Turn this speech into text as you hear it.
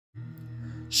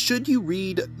Should you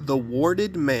read The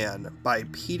Warded Man by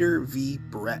Peter V.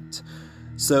 Brett?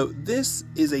 So this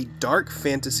is a dark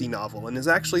fantasy novel and is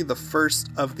actually the first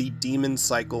of the Demon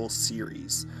Cycle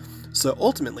series. So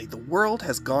ultimately, the world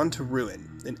has gone to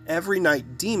ruin, and every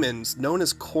night demons known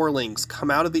as Corlings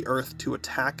come out of the earth to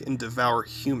attack and devour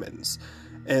humans.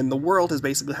 And the world has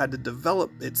basically had to develop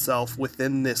itself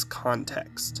within this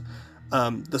context.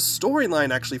 The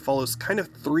storyline actually follows kind of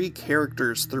three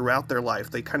characters throughout their life.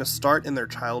 They kind of start in their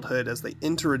childhood as they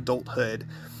enter adulthood,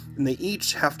 and they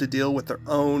each have to deal with their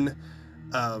own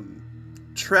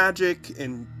tragic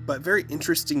but very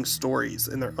interesting stories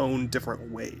in their own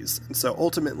different ways. And so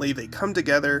ultimately they come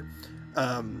together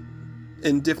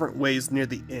in different ways near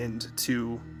the end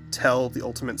to tell the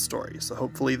ultimate story. So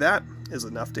hopefully that is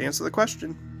enough to answer the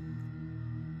question.